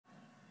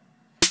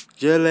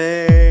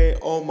Jelly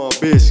on my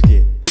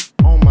biscuit,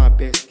 on my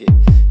biscuit.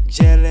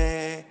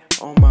 Jelly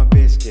on my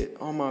biscuit,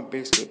 on my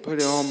biscuit. Put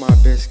it on my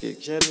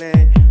biscuit.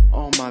 Jelly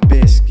on my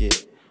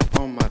biscuit,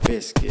 on my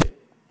biscuit.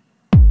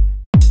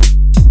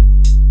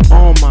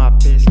 On my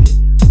biscuit,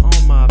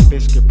 on my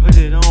biscuit. Put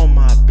it on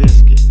my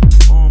biscuit,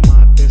 on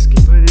my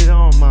biscuit. Put it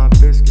on my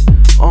biscuit,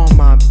 on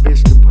my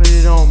biscuit. Put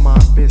it on my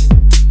biscuit,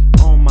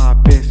 on my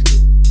biscuit.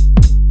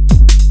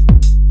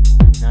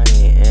 9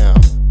 a.m.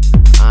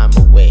 I'm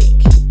awake.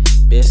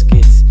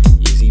 Biscuits,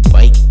 easy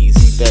bake,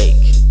 easy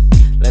bake.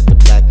 Let the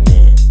black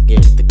man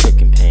get the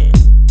cooking pan.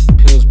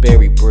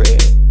 Pillsbury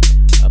bread,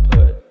 I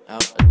put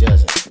out a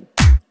dozen.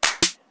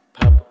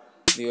 Pop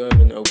the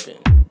oven open.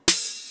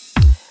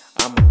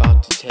 I'm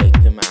about to take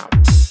them out.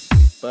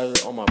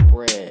 Butter on my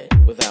bread,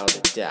 without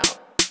a doubt.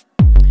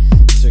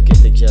 So get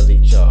the jelly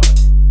jar.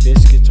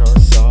 Biscuits are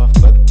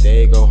soft, but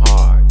they go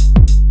hard.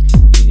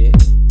 Eat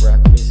it,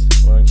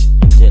 breakfast, lunch,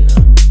 and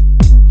dinner.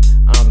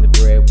 I'm the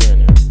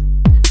breadwinner.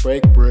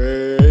 Break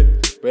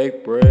bread,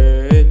 break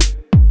bread,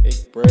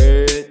 bake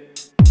bread.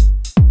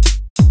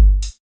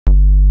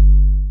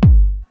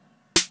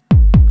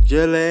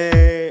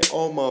 Jelly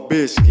on my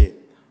biscuit,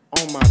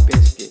 on my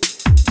biscuit.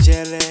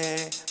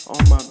 Jelly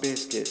on my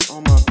biscuit,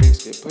 on my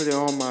biscuit. Put it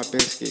on my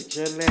biscuit.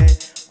 Jelly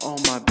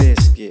on my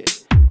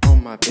biscuit,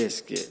 on my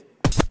biscuit.